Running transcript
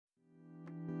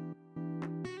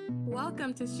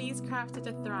Welcome to She's Crafted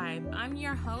to Thrive. I'm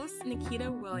your host, Nikita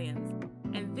Williams,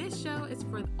 and this show is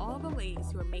for all the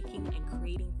ladies who are making and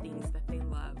creating things that they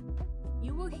love.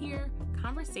 You will hear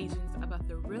conversations about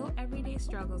the real everyday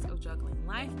struggles of juggling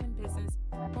life and business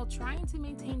while trying to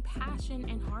maintain passion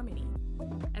and harmony.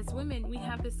 As women, we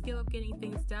have the skill of getting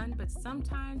things done, but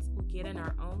sometimes we get in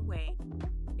our own way.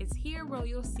 It's here where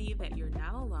you'll see that you're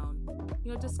not alone.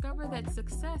 You'll discover that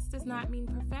success does not mean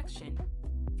perfection.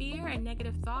 Fear and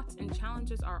negative thoughts and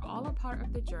challenges are all a part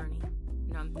of the journey.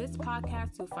 And on this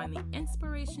podcast, you'll find the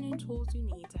inspiration and tools you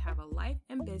need to have a life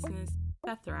and business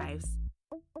that thrives.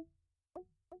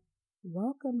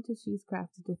 Welcome to She's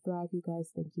Crafted to Thrive, you guys.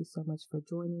 Thank you so much for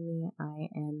joining me. I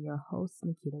am your host,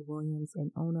 Nikita Williams,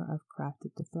 and owner of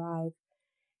Crafted to Thrive.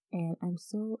 And I'm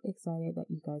so excited that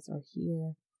you guys are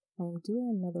here. I'm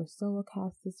doing another solo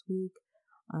cast this week.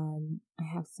 I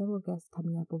have several guests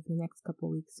coming up over the next couple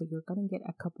of weeks, so you're going to get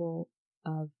a couple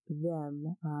of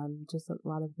them, just a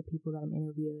lot of the people that I'm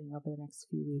interviewing over the next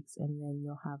few weeks, and then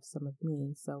you'll have some of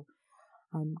me. So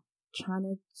I'm trying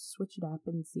to switch it up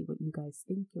and see what you guys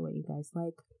think and what you guys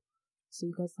like. So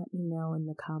you guys let me know in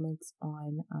the comments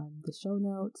on the show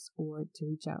notes, or to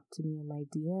reach out to me in my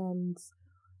DMs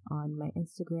on my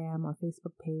Instagram or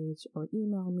Facebook page, or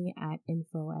email me at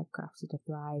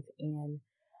info@crafted2thrive, and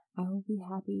I will be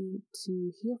happy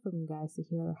to hear from you guys, to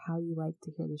hear how you like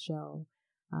to hear the show.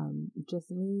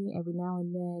 Just me every now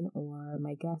and then, or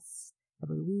my guests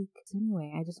every week. So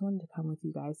anyway, I just wanted to come with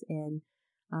you guys and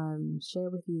share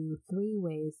with you 3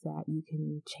 ways that you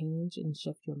can change and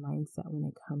shift your mindset when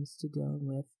it comes to dealing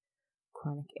with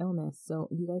chronic illness. So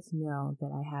you guys know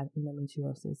that I have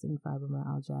endometriosis and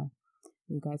fibromyalgia.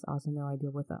 You guys also know I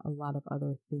deal with a lot of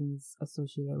other things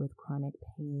associated with chronic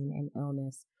pain and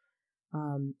illness.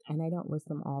 And I don't list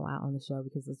them all out on the show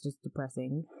because it's just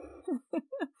depressing.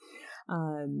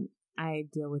 I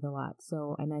deal with a lot.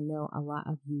 So, and I know a lot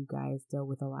of you guys deal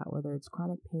with a lot, whether it's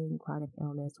chronic pain, chronic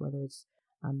illness, whether it's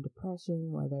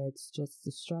depression, whether it's just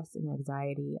the stress and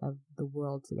anxiety of the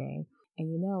world today.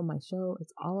 And you know, my show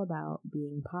is all about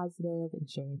being positive and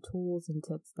sharing tools and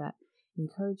tips that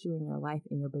encourage you in your life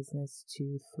and your business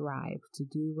to thrive, to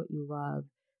do what you love,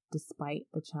 despite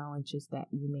the challenges that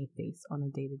you may face on a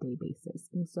day-to-day basis.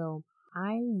 And so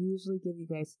I usually give you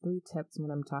guys 3 tips when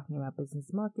I'm talking about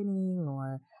business marketing,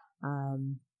 or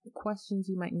questions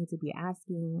you might need to be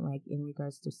asking, like in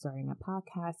regards to starting a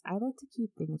podcast. I like to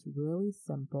keep things really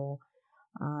simple,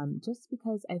 just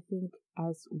because I think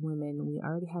as women, we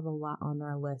already have a lot on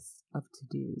our list of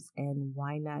to-dos, and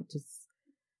why not just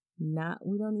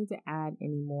we don't need to add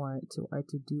any more to our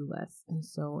to-do list. And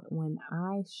so when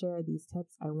I share these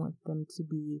tips, I want them to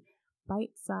be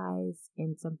bite-sized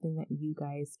and something that you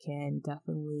guys can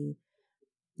definitely,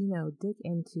 dig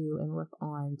into and work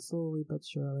on slowly but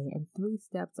surely. And 3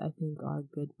 steps, I think, are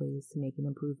good ways to make an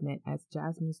improvement. As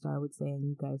Jasmine Star would say, and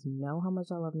you guys know how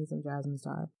much I love me some Jasmine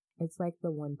Star, it's like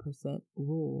the 1%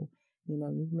 rule.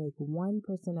 You make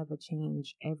 1% of a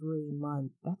change every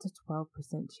month. That's a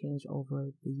 12% change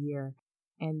over the year.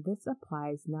 And this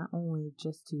applies not only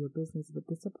just to your business, but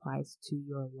this applies to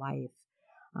your life.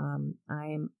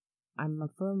 I'm a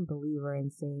firm believer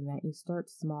in saying that you start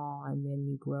small and then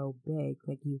you grow big.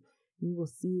 Like you will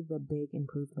see the big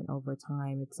improvement over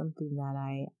time. It's something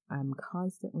that I'm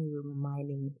constantly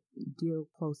reminding dear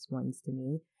close ones to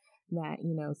me, that,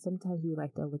 sometimes we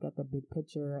like to look at the big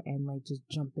picture and like just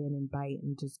jump in and bite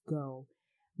and just go.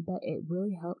 But it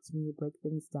really helps when you break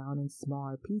things down in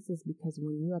smaller pieces, because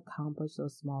when you accomplish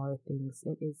those smaller things,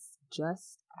 it is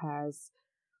just as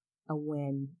a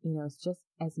win. It's just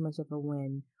as much of a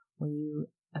win when you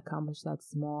accomplish that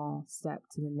small step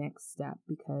to the next step,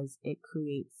 because it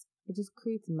just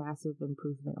creates massive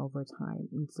improvement over time.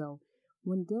 And so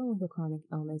when dealing with a chronic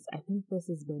illness, I think this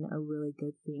has been a really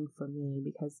good thing for me,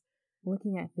 because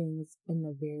looking at things in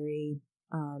a very,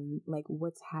 like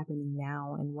what's happening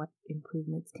now and what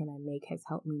improvements can I make has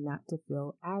helped me not to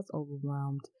feel as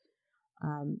overwhelmed,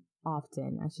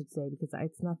 often, I should say, because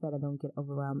it's not that I don't get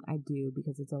overwhelmed. I do,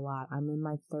 because it's a lot. I'm in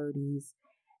my 30s,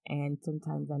 and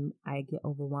sometimes I get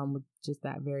overwhelmed with just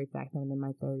that very fact that I'm in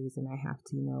my 30s and I have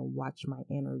to, watch my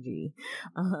energy.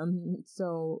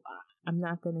 So I'm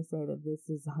not going to say that this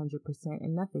is 100%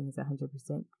 and nothing is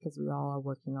 100%, because we all are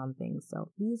working on things. So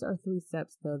these are 3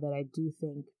 steps, though, that I do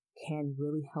think can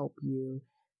really help you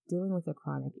dealing with a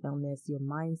chronic illness, your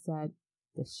mindset,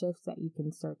 the shifts that you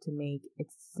can start to make.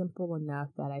 It's simple enough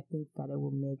that I think that it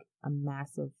will make a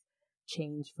massive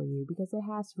change for you, because it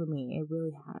has for me. It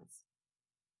really has.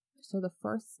 So the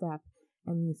first step,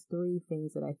 and these 3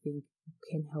 things that I think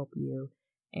can help you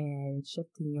and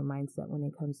shifting your mindset when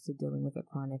it comes to dealing with a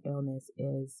chronic illness,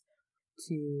 is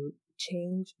to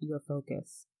change your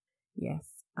focus. Yes,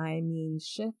 I mean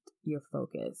shift your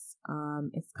focus.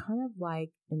 It's kind of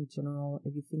like in general,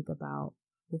 if you think about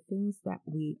the things that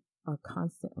we are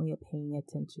constantly paying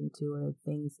attention to are the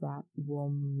things that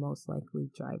will most likely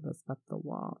drive us up the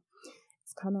wall.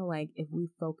 It's kind of like if we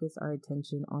focus our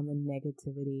attention on the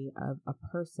negativity of a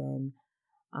person,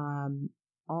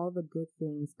 all the good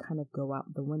things kind of go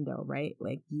out the window, right?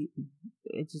 Like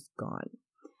it's just gone.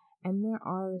 And there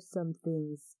are some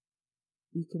things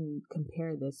you can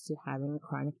compare this to having a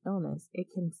chronic illness. It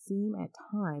can seem at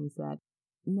times that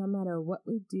no matter what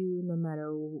we do, no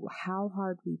matter how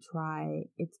hard we try,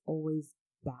 it's always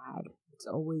bad. It's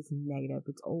always negative.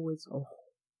 It's always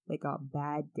like a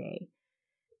bad day.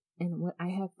 And what I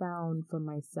have found for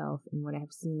myself and what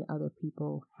I've seen other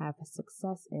people have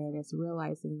success in is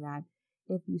realizing that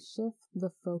if you shift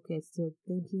the focus to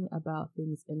thinking about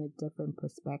things in a different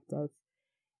perspective,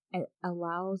 it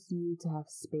allows you to have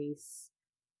space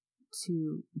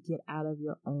to get out of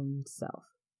your own self.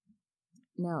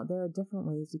 Now, there are different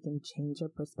ways you can change your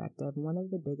perspective. One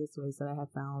of the biggest ways that I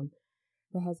have found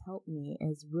that has helped me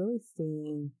is really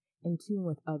staying in tune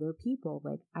with other people.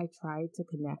 Like I try to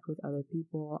connect with other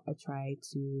people. I try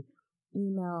to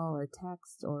email or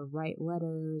text or write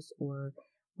letters or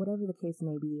whatever the case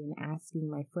may be, and asking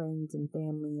my friends and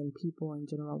family and people in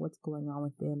general what's going on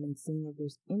with them and seeing if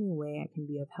there's any way I can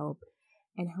be of help.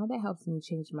 And how that helps me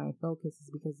change my focus is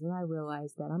because then I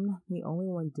realize that I'm not the only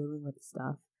one dealing with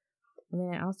stuff. And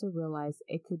then I also realized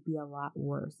it could be a lot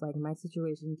worse. Like my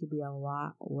situation could be a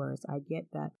lot worse. I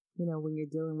get that, when you're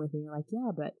dealing with it, you're like,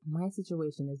 yeah, but my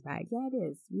situation is bad. Yeah, it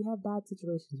is. We have bad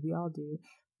situations. We all do.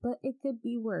 But it could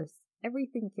be worse.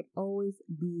 Everything could always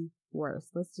be worse.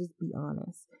 Let's just be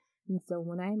honest. And so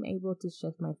when I'm able to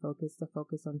shift my focus to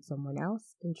focus on someone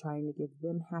else and trying to give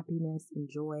them happiness and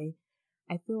joy,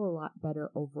 I feel a lot better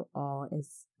overall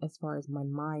as far as my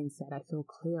mindset. I feel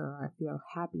clearer, I feel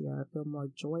happier, I feel more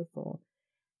joyful.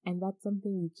 And that's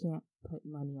something you can't put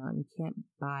money on. You can't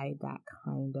buy that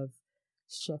kind of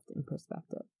shift in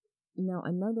perspective. Now,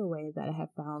 another way that I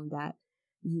have found that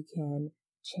you can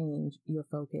change your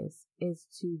focus is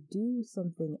to do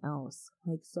something else.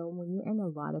 Like, so when you're in a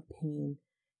lot of pain,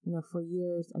 for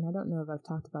years, and I don't know if I've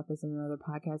talked about this in another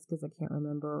podcast because I can't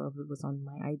remember or if it was on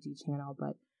my IG channel,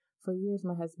 but for years,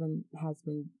 my husband has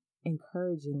been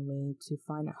encouraging me to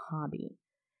find a hobby.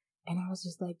 And I was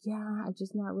just like, yeah, I'm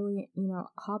just not really,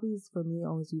 hobbies for me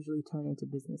always usually turn into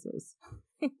businesses.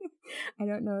 I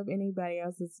don't know if anybody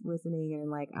else is listening and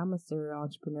like, I'm a serial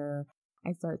entrepreneur.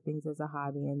 I start things as a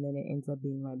hobby and then it ends up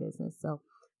being my business. So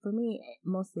for me,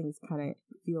 most things kind of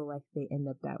feel like they end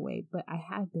up that way. But I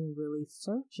have been really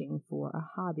searching for a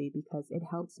hobby because it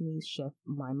helps me shift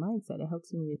my mindset. It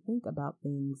helps me to think about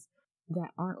things that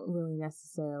aren't really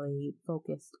necessarily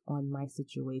focused on my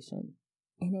situation.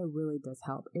 And it really does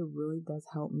help. It really does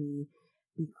help me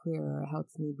be clearer. It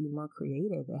helps me be more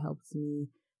creative. It helps me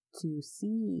to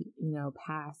see,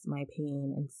 past my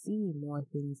pain and see more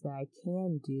things that I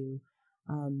can do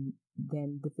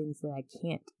than the things that I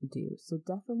can't do. So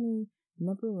definitely,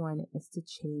 number one is to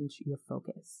change your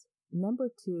focus. Number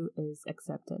two is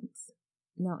acceptance.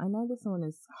 Now, I know this one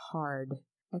is hard.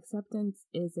 Acceptance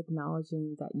is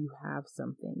acknowledging that you have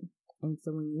something. And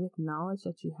so when you acknowledge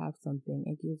that you have something,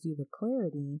 it gives you the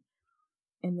clarity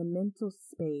and the mental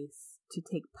space to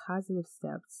take positive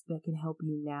steps that can help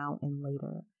you now and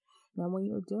later. Now, when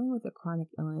you're dealing with a chronic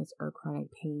illness or chronic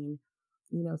pain,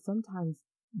 sometimes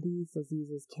these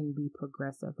diseases can be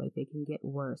progressive, like they can get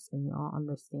worse, and we all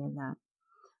understand that.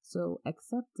 So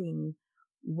accepting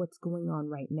what's going on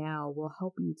right now will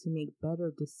help you to make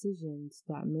better decisions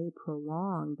that may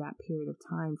prolong that period of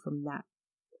time from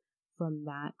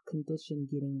that condition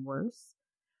getting worse,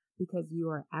 because you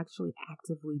are actually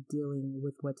actively dealing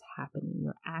with what's happening.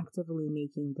 You're actively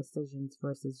making decisions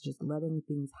versus just letting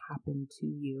things happen to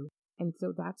you. And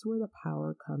so that's where the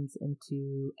power comes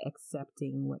into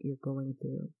accepting what you're going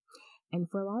through. And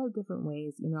for a lot of different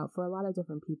ways, for a lot of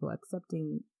different people,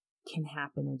 accepting can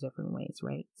happen in different ways,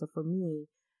 right? So for me,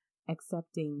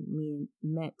 accepting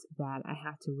meant that I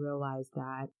had to realize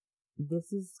that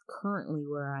this is currently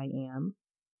where I am.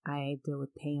 I deal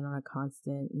with pain on a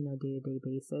constant, day-to-day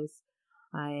basis.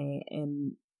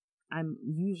 I'm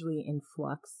usually in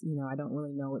flux. I don't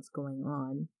really know what's going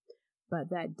on, but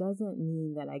that doesn't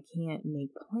mean that I can't make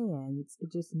plans.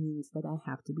 It just means that I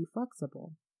have to be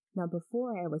flexible. Now,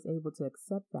 before I was able to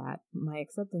accept that, my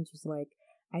acceptance was like,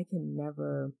 I can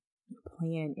never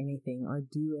plan anything or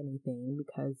do anything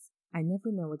because I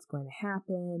never know what's going to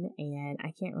happen, and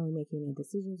I can't really make any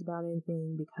decisions about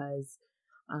anything because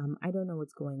I don't know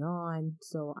what's going on,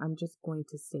 so I'm just going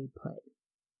to stay put.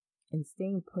 And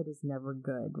staying put is never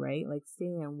good, right? Like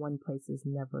staying in one place is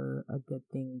never a good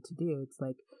thing to do. It's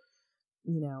like,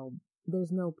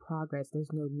 there's no progress,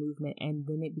 there's no movement, and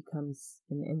then it becomes,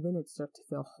 and then it starts to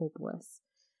feel hopeless.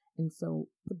 And so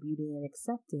the beauty in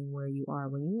accepting where you are,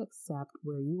 when you accept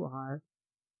where you are,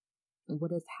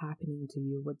 what is happening to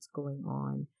you, what's going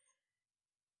on,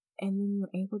 and then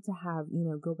you're able to have,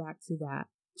 go back to that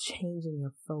change in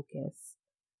your focus.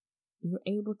 You're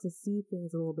able to see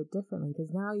things a little bit differently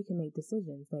because now you can make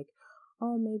decisions like,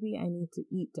 oh, maybe I need to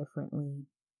eat differently.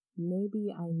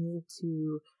 Maybe I need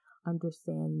to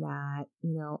understand that,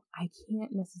 I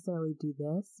can't necessarily do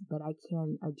this, but I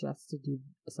can adjust to do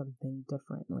something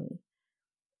differently.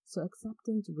 So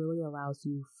acceptance really allows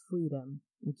you freedom,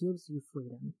 it gives you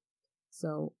freedom.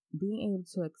 So being able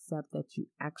to accept that you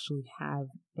actually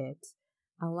have it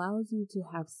allows you to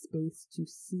have space to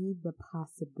see the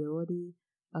possibility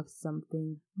of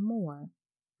something more.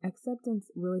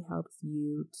 Acceptance really helps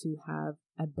you to have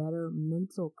a better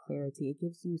mental clarity. It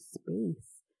gives you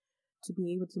space to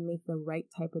be able to make the right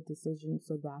type of decision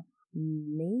so that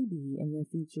maybe in the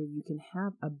future you can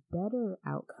have a better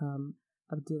outcome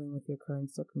of dealing with your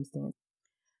current circumstance.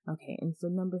 Okay, and so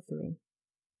number 3,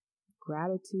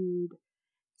 gratitude,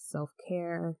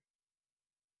 self-care,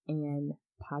 and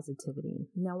positivity.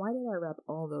 Now, why did I wrap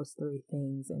all those 3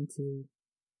 things into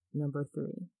number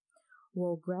 3?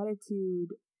 Well,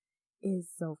 gratitude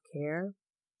is self-care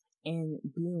and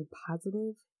being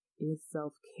positive is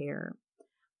self-care.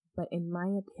 But in my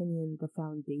opinion, the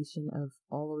foundation of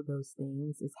all of those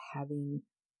things is having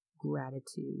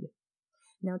gratitude.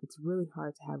 Now, it's really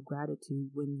hard to have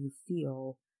gratitude when you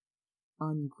feel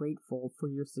ungrateful for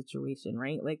your situation,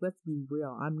 right? Like, let's be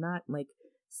real. I'm not like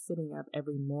sitting up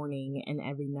every morning and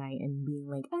every night and being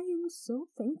like, I am so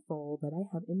thankful that I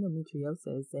have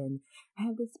endometriosis and I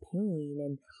have this pain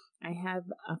and I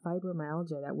have a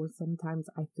fibromyalgia that where sometimes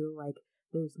I feel like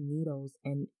there's needles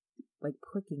and like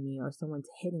pricking me or someone's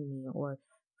hitting me or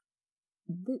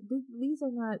these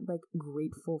are not like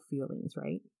grateful feelings,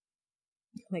 right?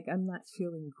 Like I'm not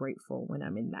feeling grateful when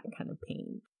I'm in that kind of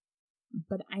pain.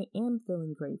 But I am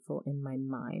feeling grateful in my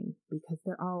mind because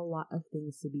there are a lot of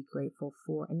things to be grateful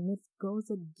for. And this goes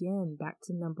again back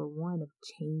to number 1 of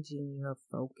changing your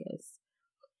focus.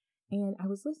 And I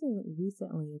was listening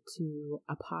recently to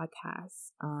a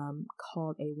podcast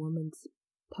called A Woman's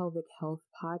Pelvic Health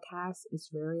Podcast. It's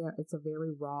a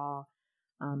very raw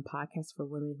podcast for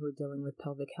women who are dealing with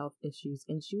pelvic health issues.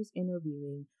 And she was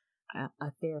interviewing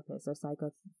a therapist or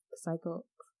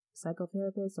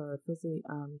psychotherapist or a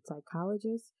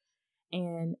psychologist,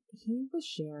 and he was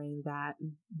sharing that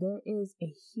there is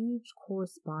a huge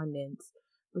correspondence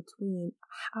between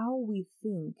how we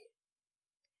think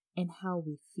and how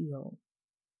we feel.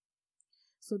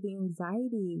 So the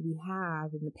anxiety we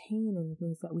have and the pain and the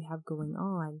things that we have going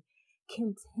on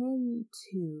can tend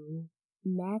to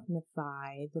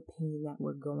magnify the pain that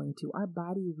we're going to. Our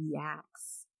body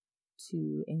reacts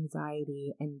to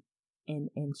anxiety and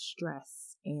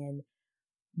stress and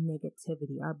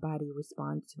negativity. Our body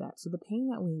responds to that. So the pain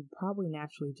that we probably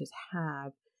naturally just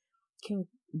have can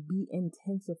be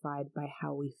intensified by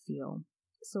how we feel.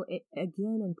 So it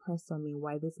again impressed on me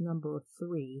why this number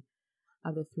 3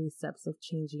 of the 3 steps of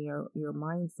changing your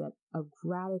mindset of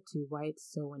gratitude, why it's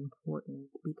so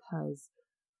important, because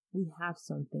we have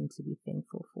something to be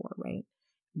thankful for, right?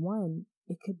 1,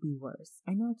 it could be worse.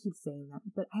 I know I keep saying that,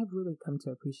 but I've really come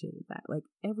to appreciate that. Like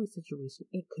every situation,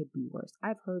 it could be worse.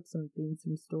 I've heard some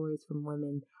stories from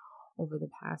women over the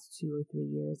past 2 or 3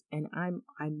 years, and I'm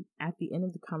at the end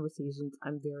of the conversations,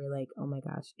 I'm very like, oh my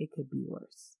gosh, it could be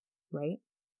worse, right?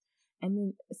 And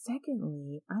then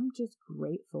secondly, I'm just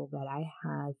grateful that I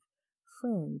have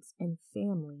friends and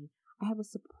family. I have a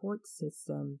support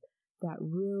system that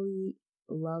really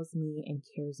loves me and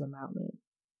cares about me.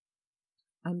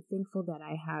 I'm thankful that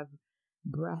I have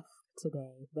breath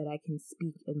today, that I can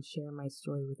speak and share my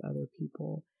story with other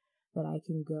people, that I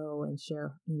can go and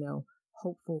share,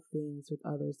 hopeful things with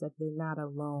others, that they're not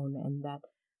alone and that,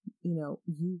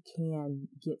 you can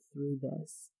get through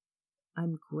this.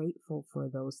 I'm grateful for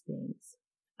those things.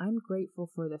 I'm grateful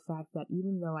for the fact that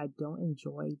even though I don't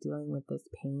enjoy dealing with this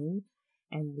pain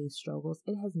and these struggles,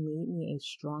 it has made me a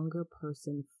stronger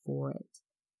person for it.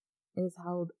 It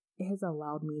has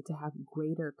allowed me to have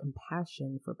greater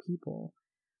compassion for people.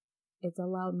 It's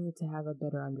allowed me to have a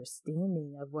better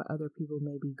understanding of what other people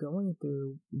may be going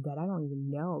through that I don't even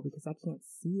know because I can't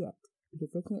see it,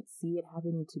 because they can't see it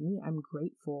happening to me. I'm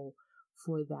grateful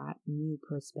for that new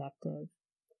perspective.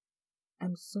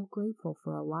 I'm so grateful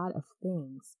for a lot of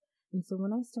things. And so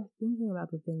when I start thinking about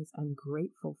the things I'm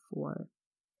grateful for,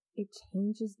 it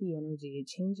changes the energy. It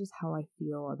changes how I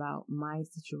feel about my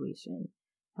situation.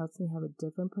 It helps me have a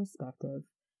different perspective.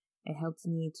 It helps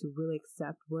me to really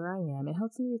accept where I am. It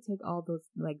helps me to take all those,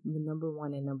 like the number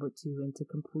one and number two, into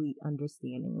complete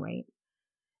understanding, right?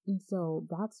 And so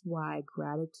that's why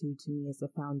gratitude to me is the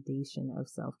foundation of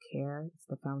self-care. It's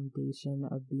the foundation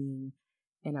of being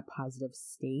in a positive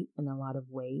state in a lot of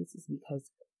ways, is because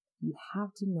you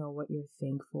have to know what you're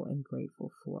thankful and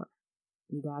grateful for.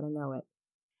 You got to know it.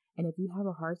 And if you have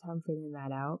a hard time figuring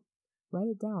that out, write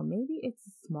it down. Maybe it's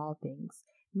small things.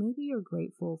 Maybe you're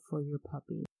grateful for your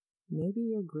puppy. Maybe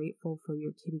you're grateful for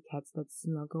your kitty cats that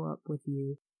snuggle up with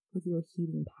you with your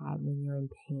heating pad when you're in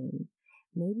pain.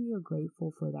 Maybe you're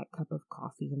grateful for that cup of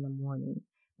coffee in the morning.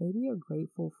 Maybe you're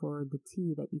grateful for the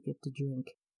tea that you get to drink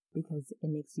because it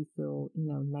makes you feel,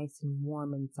 nice and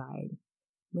warm inside.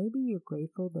 Maybe you're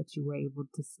grateful that you were able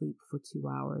to sleep for 2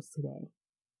 hours today.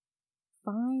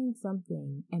 Find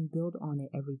something and build on it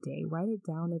every day. Write it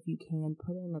down if you can.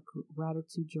 Put it in a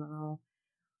gratitude journal.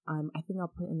 I think I'll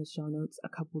put in the show notes a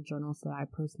couple journals that I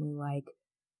personally like.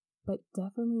 But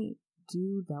definitely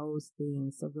do those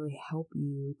things that really help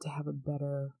you to have a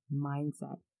better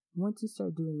mindset. Once you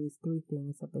start doing these 3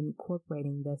 things of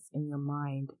incorporating this in your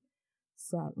mind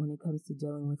set when it comes to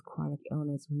dealing with chronic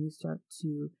illness, when you start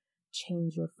to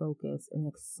change your focus and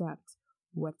accept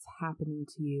what's happening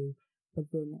to you, but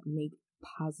then make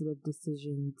positive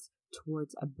decisions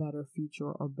towards a better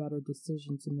future or better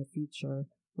decisions in the future,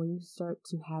 when you start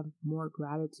to have more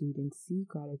gratitude and see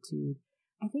gratitude,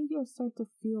 I think you'll start to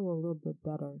feel a little bit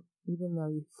better, even though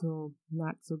you feel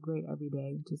not so great every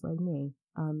day, just like me.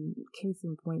 Case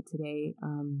in point today,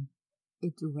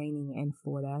 it's raining in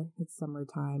Florida. It's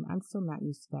summertime. I'm still not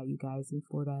used to that, you guys, in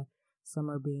Florida,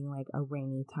 summer being like a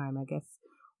rainy time. I guess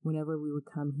whenever we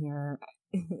would come here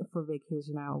for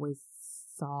vacation, I always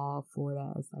saw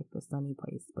Florida as like the sunny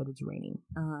place, but it's raining,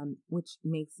 which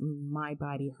makes my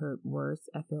body hurt worse.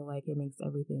 I feel like it makes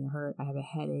everything hurt. I have a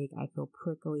headache. I feel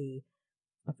prickly.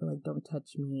 I feel like don't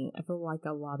touch me. I feel like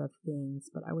a lot of things,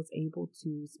 but I was able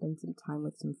to spend some time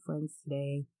with some friends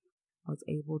today. I was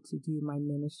able to do my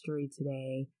ministry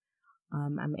today.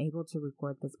 I'm able to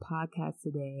record this podcast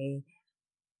today.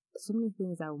 So many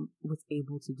things I was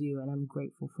able to do, and I'm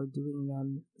grateful for doing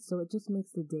them. So it just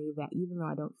makes the day that even though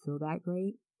I don't feel that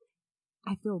great,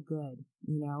 I feel good,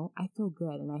 I feel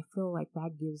good. And I feel like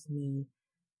that gives me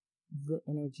the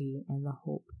energy and the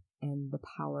hope and the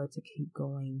power to keep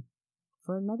going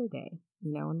for another day.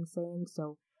 You know what I'm saying?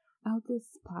 So I hope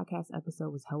this podcast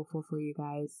episode was helpful for you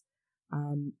guys.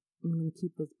 I'm going to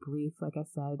keep this brief. Like I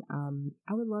said,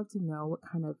 I would love to know what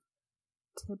kind of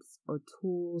tips or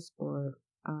tools or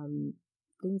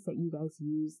things that you guys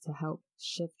use to help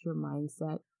shift your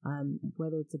mindset,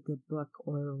 whether it's a good book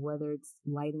or whether it's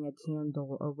lighting a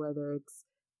candle or whether it's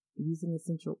using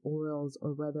essential oils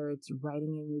or whether it's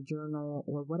writing in your journal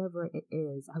or whatever it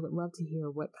is. I would love to hear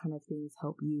what kind of things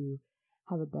help you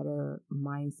have a better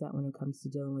mindset when it comes to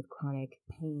dealing with chronic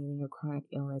pain or chronic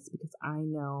illness, because I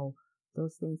know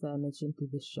those things that I mentioned through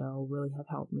this show really have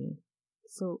helped me.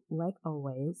 So like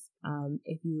always,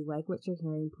 if you like what you're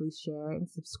hearing, please share and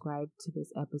subscribe to this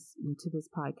episode, to this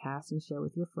podcast, and share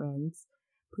with your friends.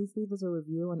 Please leave us a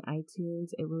review on iTunes.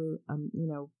 It really,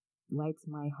 lights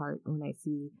my heart when I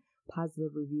see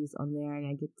positive reviews on there, and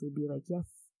I get to be like, yes,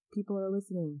 people are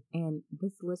listening, and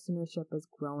this listenership is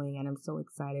growing, and I'm so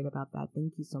excited about that.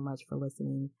 Thank you so much for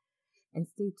listening. And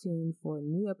stay tuned for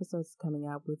new episodes coming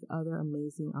up with other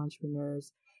amazing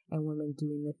entrepreneurs and women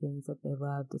doing the things that they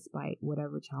love despite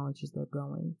whatever challenges they're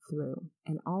going through.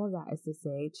 And all of that is to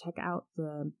say, check out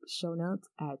the show notes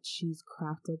at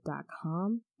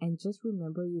shescrafted.com. And just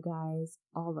remember, you guys,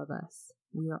 all of us,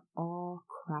 we are all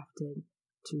crafted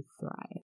to thrive.